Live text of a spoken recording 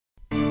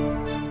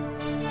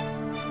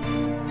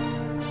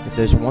If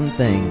there's one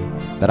thing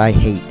that I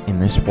hate in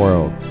this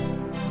world,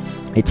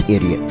 it's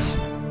idiots.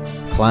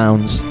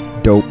 Clowns,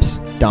 dopes,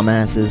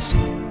 dumbasses,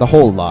 the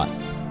whole lot.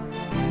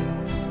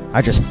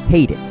 I just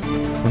hate it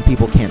when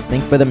people can't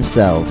think for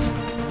themselves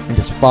and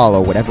just follow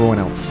what everyone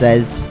else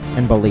says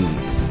and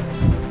believes.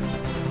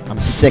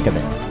 I'm sick of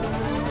it.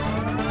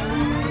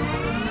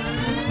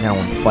 Now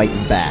I'm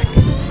fighting back.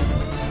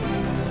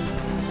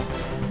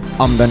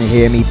 Gonna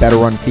hear me, better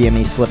unfear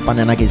me, slip on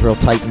the Nikes real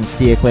tight and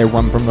steer clear,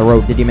 run from the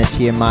road. Did you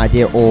mishear my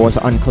dear, or was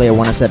it unclear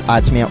when I said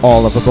I'd smear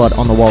all of the blood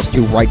on the walls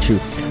to write you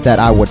that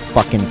I would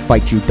fucking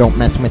fight you? Don't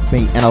mess with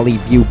me and I'll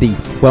leave you be.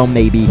 Well,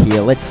 maybe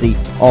here, let's see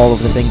all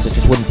of the things that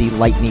just wouldn't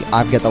delight me.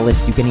 I've got the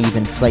list, you can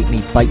even cite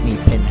me, bite me,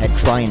 pinhead,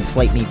 try and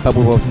slight me, but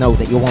we both know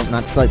that you won't,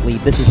 not slightly.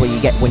 This is what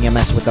you get when you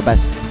mess with the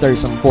best.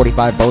 There's some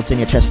 45 bullets in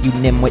your chest, you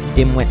nimwit,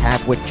 dimwit,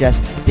 halfwit,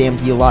 jest. Damn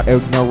you lot,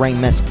 no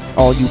rain mess.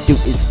 All you do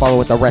is follow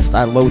with the rest.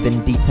 I loathe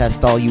and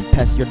detest all you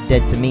pests. You're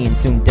dead to me and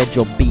soon dead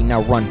you'll be.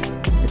 Now run.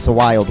 It's a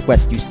wild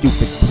west, you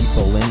stupid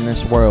people in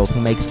this world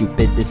who make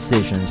stupid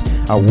decisions.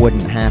 I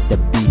wouldn't have to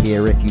be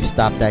here if you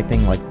stopped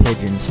acting like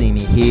pigeons. See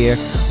me here,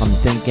 I'm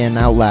thinking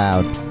out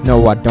loud.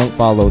 No, I don't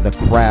follow the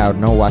crowd.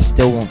 No, I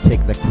still won't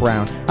take the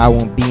crown. I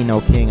won't be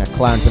no king of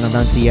clowns and a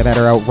unsee. I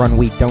better outrun.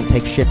 We don't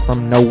take shit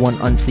from no one.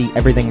 Unsee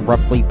everything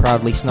roughly,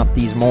 proudly. Snuff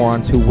these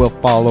morons who will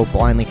follow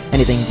blindly.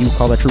 Anything you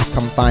call the truth,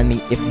 come find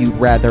me. If you'd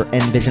rather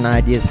envision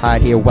ideas,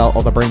 hide here. Well,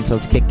 all the brain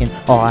cells kicking.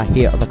 All I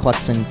hear are the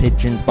clucks and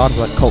pigeons. Bottles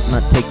like colt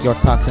nut, take your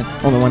toxin.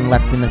 Only one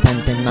left in the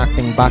pen, pin, knocked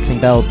boxing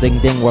bell. Ding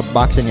ding, we're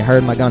boxing. You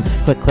heard my gun.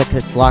 Click click,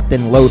 it's locked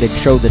and loaded.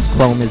 Show this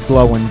chrome is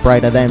glowing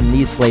brighter than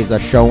these slaves are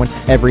showing.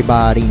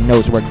 Everybody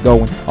knows we're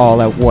going.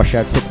 All out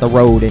washouts hit the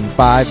road in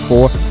 5,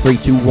 4, 3,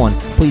 2, 1.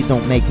 Please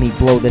don't make me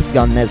blow this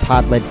gun. There's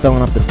hot lead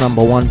filling up this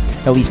number one.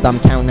 At least I'm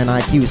counting an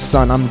IQ,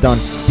 son. I'm done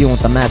dealing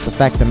with the mass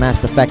effect, the mass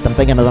defect. I'm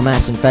thinking of the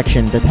mass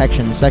infection.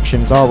 Detection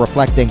sections are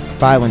reflecting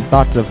violent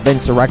thoughts of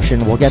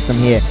insurrection. We'll get them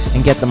here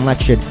and get them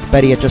lectured.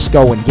 Better yet, just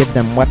go and give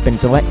them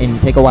weapons and let in.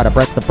 Take a while to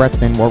breath the breath,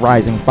 then we're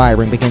rising,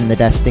 firing, begin the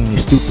desting. You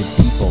stupid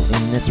people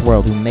in this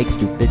world who make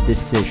stupid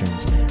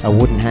decisions. I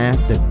wouldn't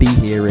have to be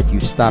here if you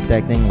stopped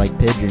acting like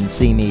pigeons.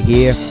 See me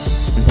here,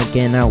 I'm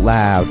thinking out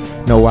loud.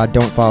 No, I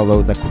don't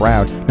follow the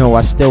crowd. No,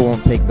 I still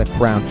won't take the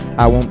crown.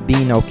 I won't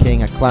be no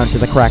king of clowns. To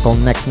the crackle,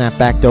 next snap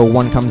back door.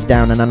 One comes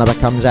down and another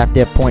comes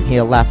after. Point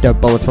here, laughter,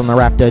 bullets from the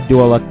rafter.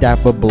 Do I look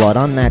dapper? Blood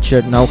on that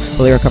shirt? No,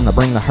 well, here come to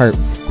bring the hurt.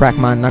 Crack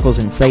my knuckles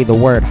and say the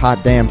word,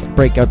 hot damn.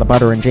 Break out the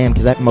butter and jam,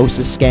 cause that most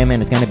is scamming.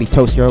 It's gonna be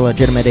toast, you're a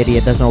legitimate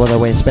idiot. There's no other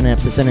way of spinning up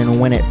to sin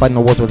and win it. Fighting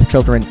the wars with the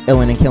children,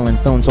 illin' and killing,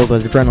 filling souls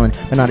with adrenaline,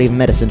 but not even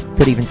medicine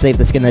could even save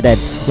the skin of the dead.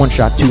 One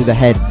shot to the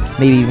head,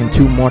 maybe even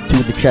two more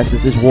to the chest.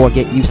 This is war,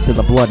 get used to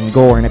the blood and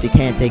gore. And if you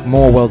can't take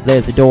more, well,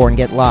 there's a door and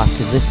get lost,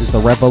 cause this is the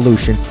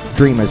revolution.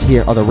 Dreamers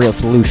here are the real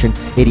solution.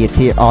 Idiots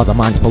here are the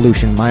mind's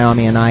pollution. My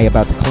army and I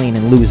about to clean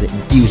and lose it,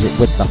 infuse it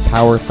with the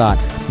power of thought.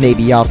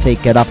 Maybe I'll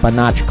take it up a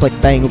notch. Click,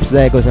 bang, oops,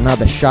 there goes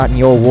another shot in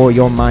your war.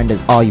 Your mind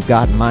is all you've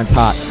got and mine's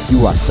hot.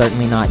 You are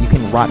certainly not. You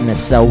can rot in a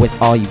cell with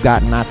all you've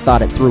got, and I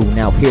thought it through.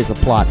 Now here's the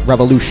plot.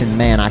 Revolution,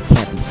 man, I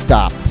can't be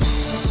stopped.